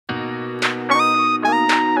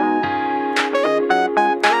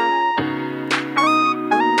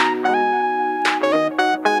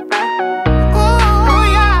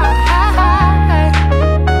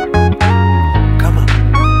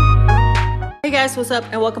Hey guys, what's up,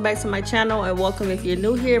 and welcome back to my channel, and welcome if you're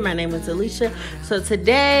new here. My name is Alicia. So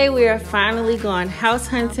today we are finally going house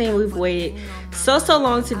hunting. We've waited so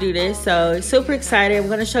long to do this, so super excited. I'm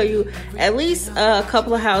going to show you at least a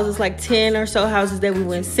couple of houses, like 10 or so houses that we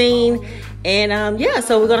went seeing. And yeah,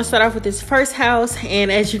 so we're going to start off with this first house,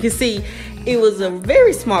 and as you can see, it was a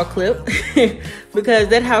very small clip because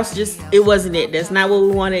that house it wasn't it. That's not what we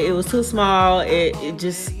wanted. It was too small.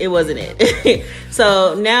 It wasn't it.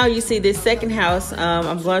 So now you see this second house.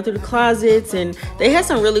 I'm going through the closets, and they had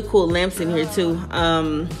some really cool lamps in here too.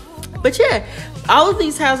 But yeah, all of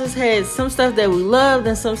these houses had some stuff that we loved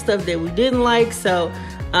and some stuff that we didn't like. So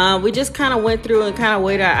we just kind of went through and kind of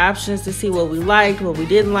weighed our options to see what we liked, what we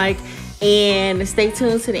didn't like. And stay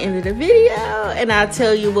tuned to the end of the video, and I'll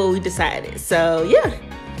tell you what we decided. So yeah.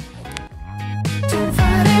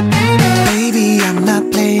 Baby, I'm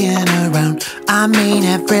not playing around. I mean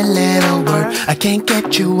every little word. I can't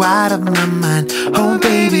get you out of my mind. Oh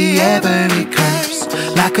baby, every curse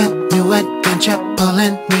like a new adventure,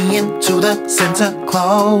 pulling me into the center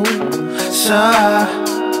closer.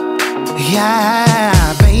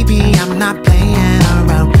 Yeah, baby, I'm not playing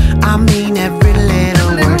around. I mean every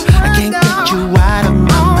little word. I can't get you out of my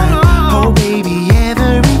mind. Oh baby,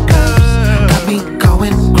 every curse got me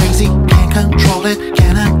going crazy. Can't control it,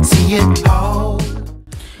 cannot see it all.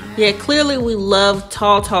 Yeah, clearly we love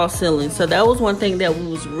tall ceilings. So that was one thing that we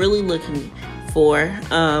was really looking for.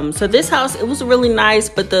 So this house, it was really nice,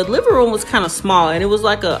 but the living room was kind of small, and it was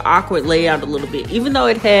like an awkward layout a little bit. Even though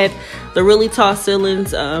it had the really tall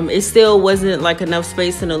ceilings, it still wasn't like enough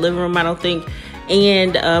space in the living room, I don't think.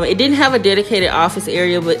 And it didn't have a dedicated office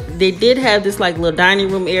area, but they did have this like little dining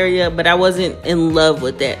room area, but I wasn't in love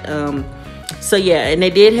with that. So yeah, and they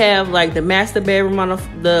did have like the master bedroom on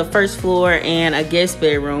the first floor, and a guest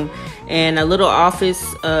bedroom, and a little office,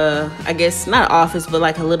 I guess not office, but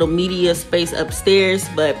like a little media space upstairs.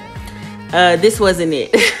 But this wasn't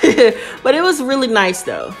it. But it was really nice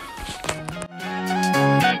though.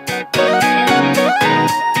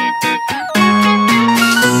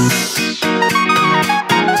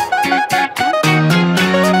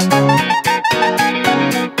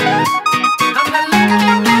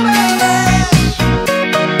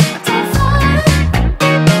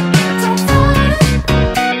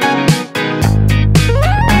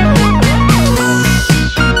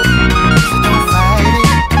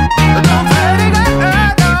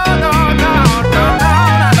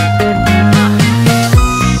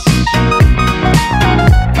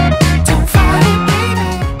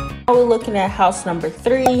 Looking at house number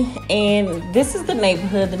 3, and this is the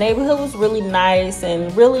neighborhood. The neighborhood was really nice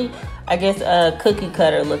and really, I guess, cookie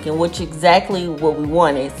cutter looking, which exactly what we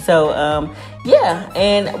wanted. So yeah,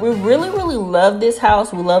 and we really love this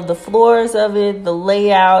house. We love the floors of it, the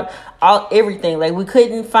layout, everything. Like, we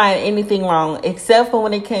couldn't find anything wrong except for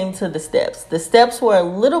when it came to the steps. The steps were a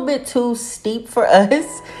little bit too steep for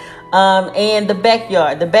us. And the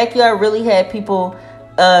backyard really had people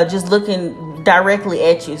just looking directly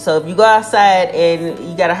at you. So if you go outside and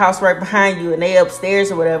you got a house right behind you and they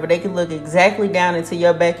upstairs or whatever, they can look exactly down into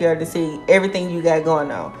your backyard and see everything you got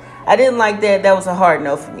going on. I didn't like that. That was a hard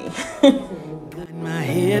no for me. Got my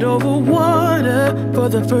head over water for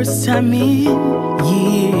the first time in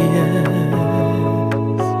years.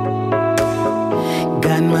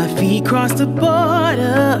 Got my feet across the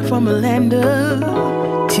border from a land of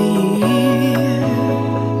tears.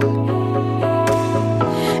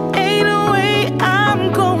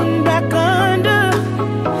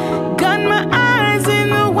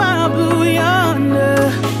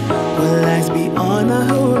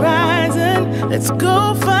 Let's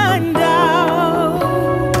go find out.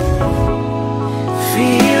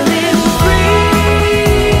 Feeling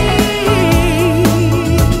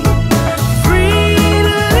free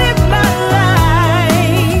to live my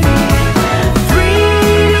life, free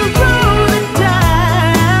to roll the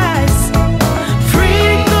dice, free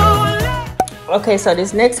to go. Okay, so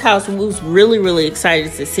this next house we was really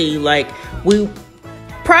excited to see. Like, we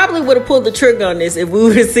probably would have pulled the trigger on this if we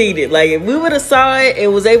would have seen it. Like, if we would have saw it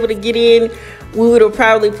and was able to get in, we would have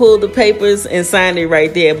probably pulled the papers and signed it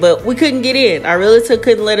right there. But we couldn't get in. Our realtor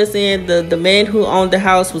couldn't let us in. The man who owned the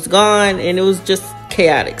house was gone, and it was just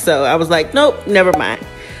chaotic. So I was like, nope, never mind.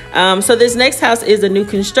 So this next house is a new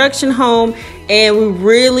construction home, and we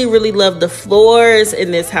really love the floors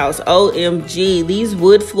in this house. OMG, these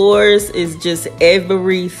wood floors is just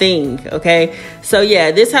everything. Okay, so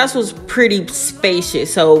yeah, this house was pretty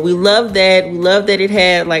spacious, so we love that. We love that it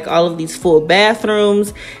had like all of these full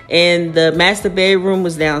bathrooms, and the master bedroom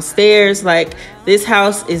was downstairs. Like, this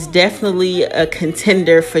house is definitely a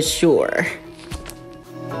contender for sure.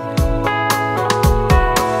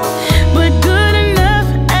 But good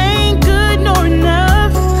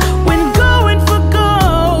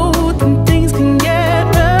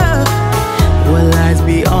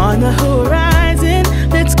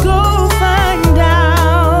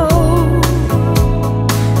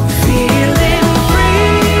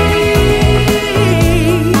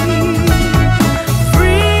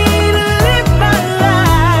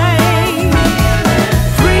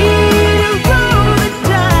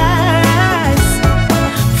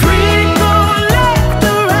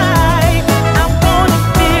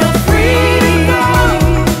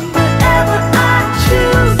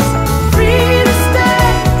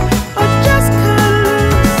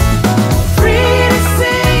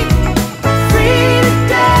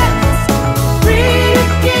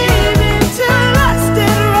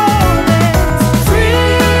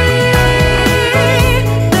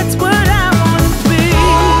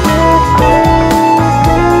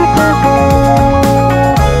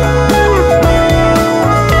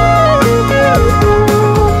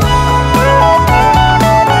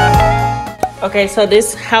Okay, so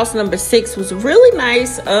this house number 6 was really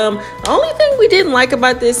nice. The only thing we didn't like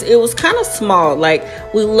about this, it was kind of small. Like,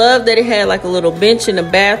 we loved that it had like a little bench in the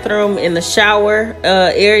bathroom in the shower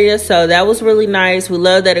area, so that was really nice. We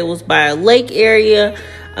loved that it was by a lake area.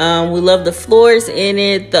 We love the floors in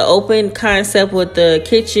it, the open concept with the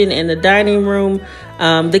kitchen and the dining room,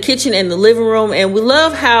 the kitchen and the living room. And we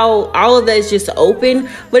love how all of that is just open,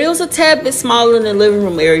 but it was a tad bit smaller in the living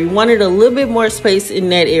room area. We wanted a little bit more space in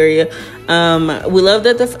that area. We love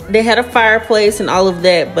that they had a fireplace and all of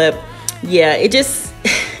that, but yeah, it just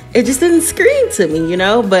didn't scream to me, you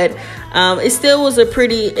know, but it still was a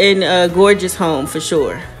pretty and gorgeous home for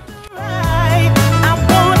sure.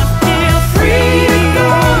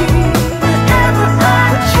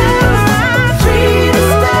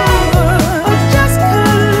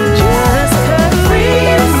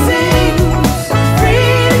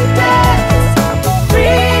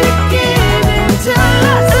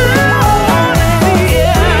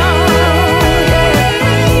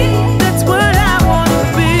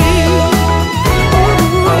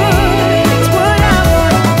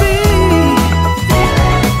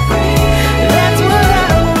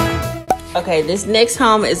 Okay, this next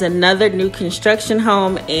home is another new construction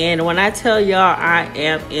home, and when I tell y'all I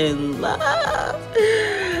am in love,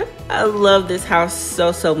 I love this house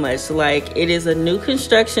so much. Like, it is a new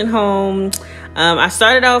construction home. I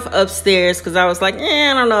started off upstairs because I was like,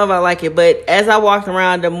 I don't know if I like it, but as I walked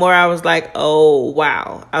around, the more I was like, oh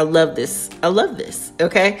wow, I love this.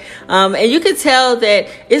 Okay, and you can tell that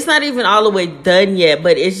it's not even all the way done yet,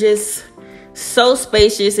 but it's just so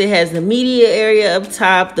spacious. It has the media area up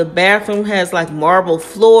top. The bathroom has like marble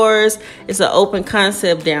floors. It's an open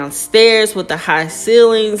concept downstairs with the high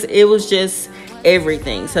ceilings. It was just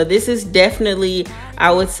everything. So this is definitely,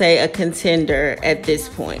 I would say, a contender at this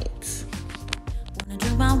point.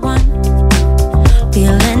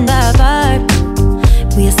 Feeling the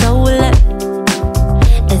vibe. We are so lit.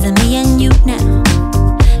 Is it me and you now?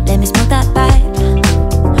 Let me smoke that vibe.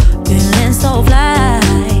 Feeling so fly.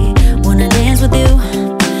 Wanna dance with you.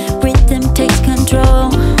 Rhythm takes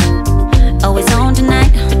control. Always on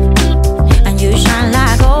tonight. And you shine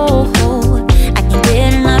like gold. I can't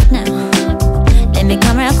get enough now. Let me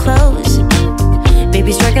come real close.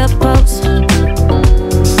 Baby, strike a pose.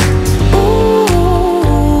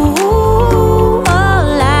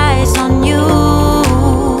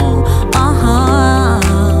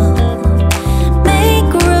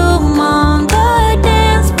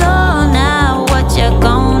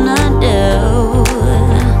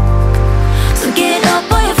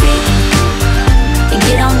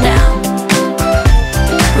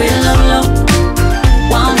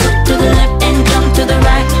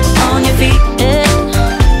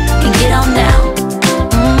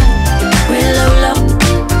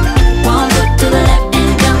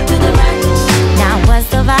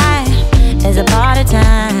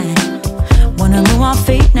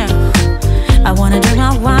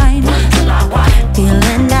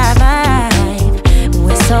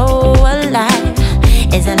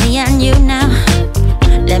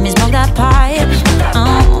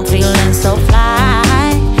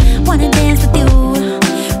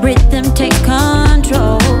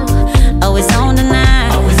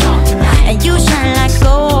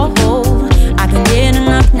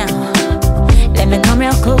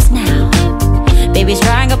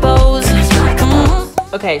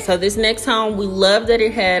 Okay, so this next home, we love that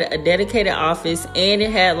it had a dedicated office and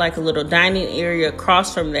it had like a little dining area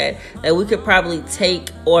across from that we could probably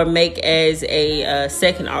take or make as a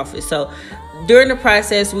second office. So during the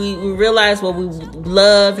process, we realized what we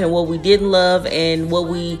love and what we didn't love and what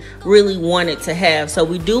we really wanted to have. So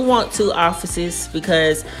we do want 2 offices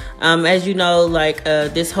because as you know, like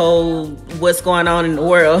this whole what's going on in the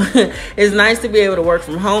world, it's nice to be able to work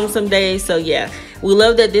from home some days. So yeah, we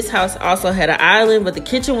love that this house also had an island, but the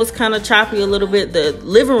kitchen was kind of choppy a little bit. The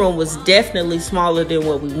living room was definitely smaller than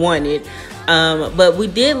what we wanted. But we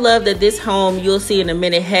did love that this home, you'll see in a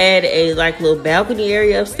minute, had a like little balcony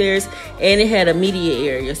area upstairs and it had a media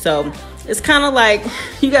area. So it's kind of like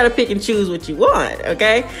you got to pick and choose what you want.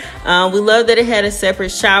 Okay. We love that it had a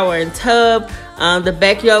separate shower and tub. The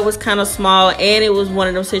backyard was kind of small, and it was one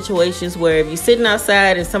of those situations where if you're sitting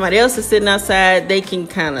outside and somebody else is sitting outside, they can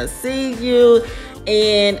kind of see you.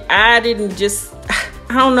 And I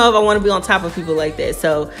don't know if I want to be on top of people like that.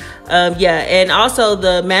 So yeah, and also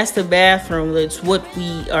the master bathroom, that's what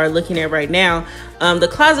we are looking at right now. The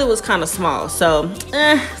closet was kind of small. So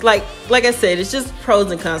like I said, it's just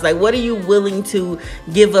pros and cons. Like, what are you willing to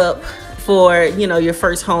give up for, you know, your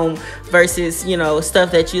first home versus, you know,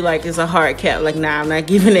 stuff that you like is a hard cap? Like, nah, I'm not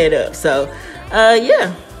giving it up. So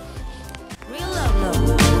yeah. Real love,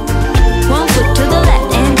 love.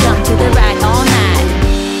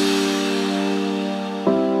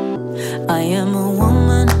 I am a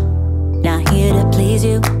woman, not here to please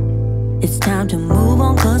you. It's time to move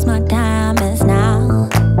on, cause my time is now.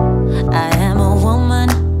 I am a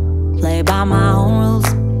woman, play by my own rules.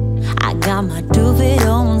 I got my 2 feet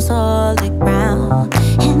on solid ground.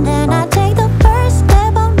 And then I take the first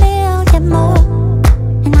step, a million more.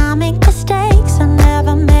 And I make mistakes I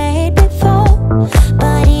never made before.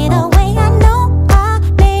 But either way, I know I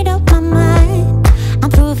made up my mind. I'm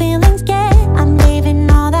through feelings, I'm leaving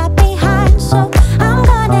all that behind. So I'm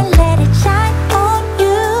gonna let it shine on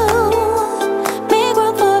you. Make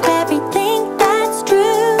room for everything that's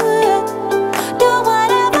true. Do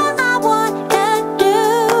whatever I wanna do.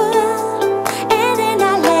 And then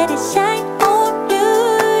I let it shine on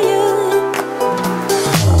you.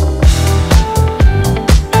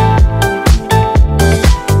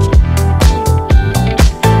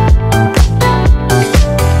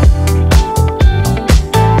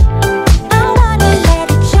 I'm gonna let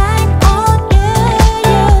it shine on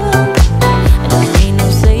you. I don't need no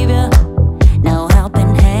savior, no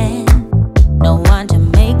helping hand, no one to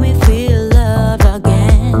make me feel loved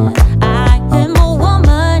again. I am a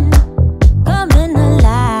woman, coming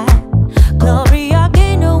alive. Gloria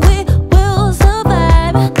Gaynor, we will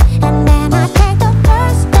survive. And then I take the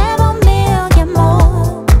first step, a million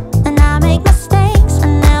more. And I make mistakes I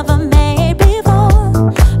never made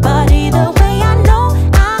before. But either way, I know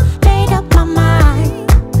I made up my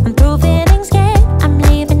mind. I'm through feeling scared, I'm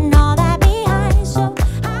leaving all that behind. So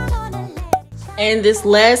I'm gonna let it. And this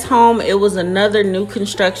last home, it was another new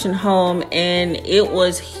construction home, and it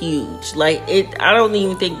was huge. Like, I don't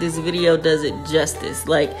even think this video does it justice.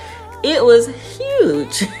 Like, it was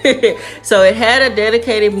huge. So it had a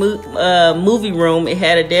dedicated movie room, it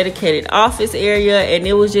had a dedicated office area, and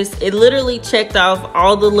it literally checked off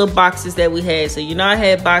all the little boxes that we had. So, you know, I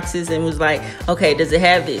had boxes and was like, okay, does it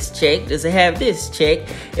have this? Check. Does it have this? Check.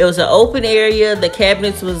 It was an open area. The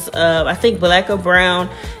cabinets was I think black or brown,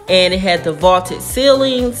 and it had the vaulted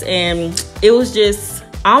ceilings, and it was just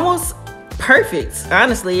almost perfect.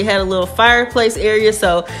 Honestly, it had a little fireplace area.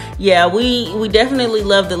 So yeah, we definitely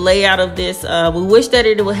love the layout of this. We wish that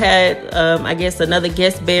it would have I guess another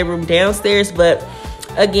guest bedroom downstairs, but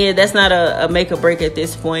again, that's not a make or break at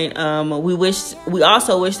this point. We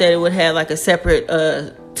also wish that it would have like a separate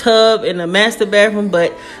tub in the master bathroom,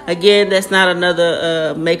 but again, that's not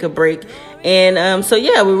another make or break. And so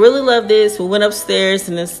yeah, we really love this. We went upstairs,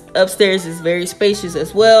 and this upstairs is very spacious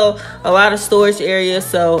as well, a lot of storage area.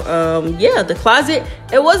 So yeah, the closet,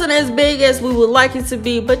 it wasn't as big as we would like it to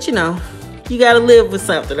be, but you know, you gotta live with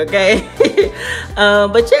something, okay?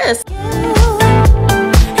 But yes,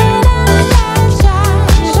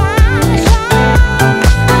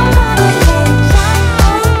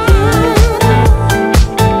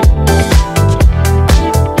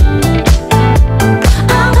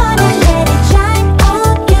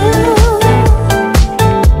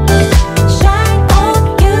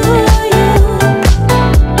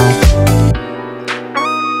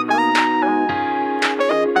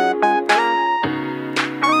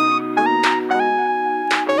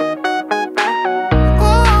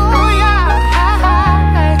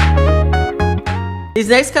 these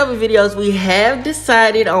next couple videos, we have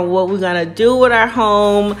decided on what we're gonna do with our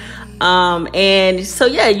home. And so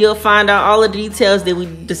yeah, you'll find out all the details. Did we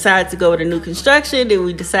decide to go with a new construction? Did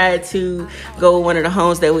we decide to go with one of the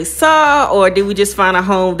homes that we saw? Or did we just find a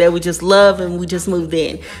home that we just love and we just moved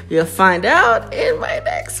in? You'll find out in my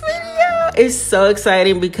next video. It's so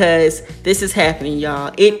exciting because this is happening,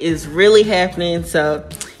 y'all. It is really happening. So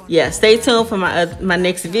yeah, stay tuned for my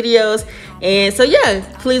next videos. And so yeah,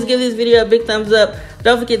 please give this video a big thumbs up.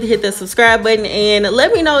 Don't forget to hit the subscribe button, and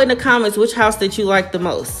let me know in the comments which house that you like the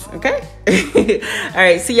most, okay? All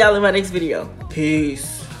right, see y'all in my next video.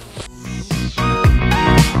 Peace.